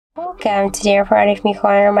Welcome, today I'm with me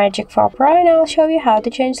HONOR Magic4 Pro, and I'll show you how to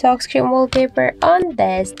change lock screen wallpaper on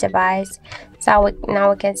this device. So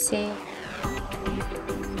now we can see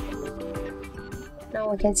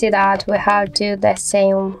that we have to do the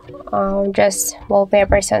same just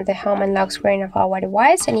wallpapers on the home and lock screen of our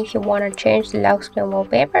device. And if you want to change the lock screen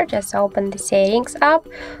wallpaper, just open the settings app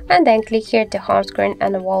and then click here to home screen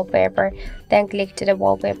and the wallpaper. Then click to the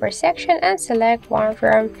wallpaper section and select one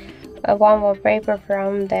wallpaper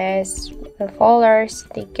from this folders,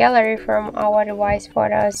 the gallery from our device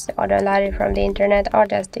photos, or the library from the internet, or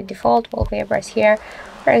just the default wallpapers here.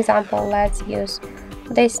 For example, let's use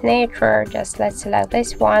this nature. Just let's select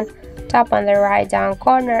this one, tap on the right down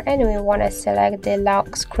corner, and we want to select the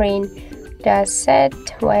lock screen. Just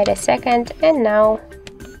wait a second, and now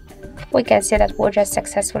we can see that we just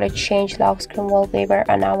successfully changed lock screen wallpaper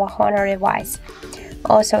on our HONOR device.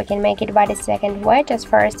 Also, we can make it by the second way. Just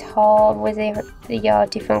first hold with your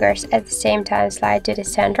two fingers at the same time, slide to the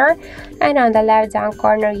center, and on the left down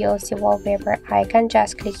corner you'll see wallpaper icon.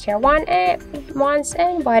 Just click here once,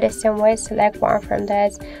 and by the same way select one from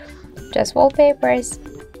this just wallpapers.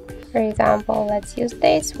 For example, let's use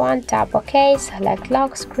this one, tap OK, select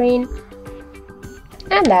lock screen,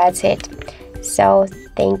 and that's it. So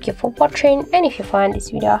thank you for watching, and if you find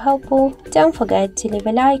this video helpful, don't forget to leave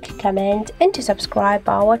a like, comment, and to subscribe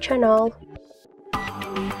our channel.